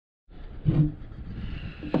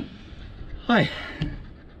Hi,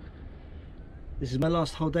 this is my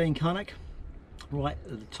last whole day in Karnak, right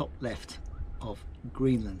at the top left of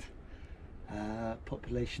Greenland.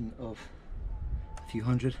 Population of a few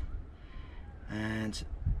hundred, and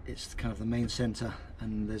it's kind of the main centre,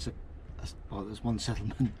 and there's there's one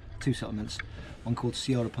settlement, two settlements, one called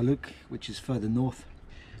Siorapaluk, which is further north,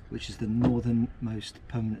 which is the northernmost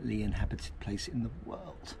permanently inhabited place in the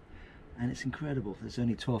world, and it's incredible. There's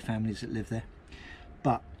only 12 families that live there.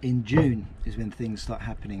 But in June is when things start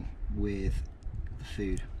happening with the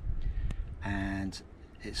food, and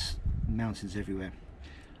it's mountains everywhere,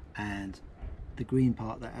 and the green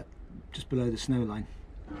part that just below the snow line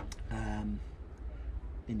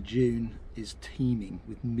in June is teeming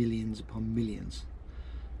with millions upon millions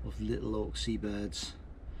of little orc seabirds.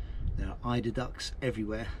 There are eider ducks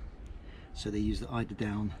everywhere, so they use the eider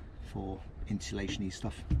down for insulation-y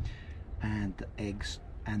stuff, and the eggs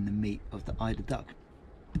and the meat of the eider duck.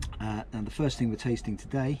 Now the first thing we're tasting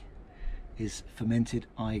today is fermented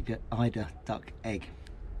eider duck egg,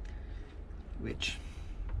 which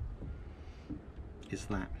is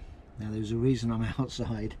that. Now there's a reason I'm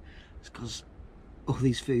outside. It's because all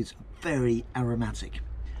these foods are very aromatic,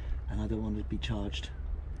 and I don't want to be charged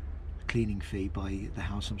a cleaning fee by the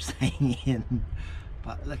house I'm staying in.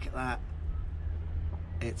 But look at that.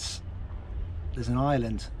 There's an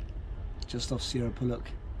island just off Siorapaluk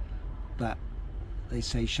that they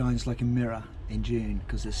say shines like a mirror in June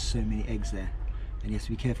because there's so many eggs there, and you have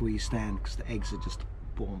to be careful where you stand because the eggs are just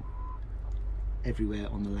born everywhere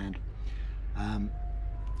on the land. And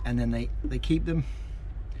then they keep them,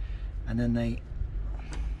 and then they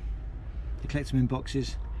collect them in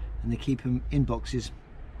boxes, and they keep them in boxes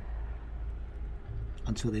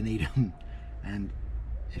until they need them. And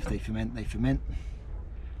if they ferment, they ferment,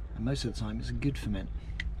 and most of the time it's a good ferment.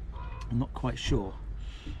 I'm not quite sure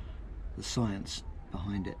the science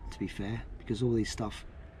behind it, to be fair, because all these stuff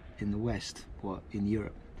in the West or in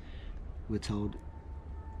Europe we're told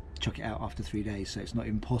chuck it out after 3 days, so it's not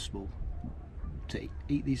impossible to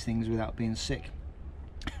eat these things without being sick.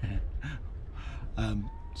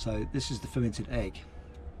 So this is the fermented egg.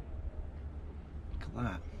 Look at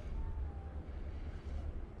that.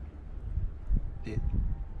 It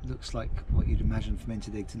looks like what you'd imagine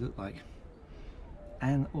fermented egg to look like,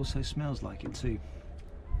 and also smells like it too.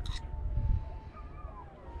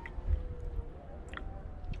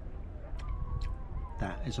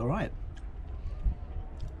 That is alright.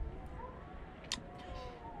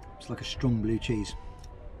 It's like a strong blue cheese.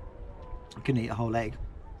 I couldn't eat a whole egg,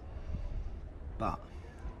 but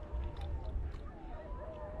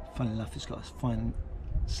funnily enough it's got a fine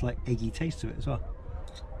slight eggy taste to it as well.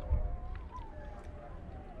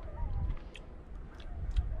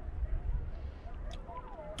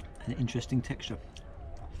 An interesting texture,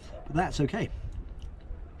 but that's okay.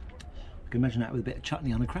 I can imagine that with a bit of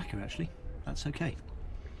chutney on a cracker actually. That's okay.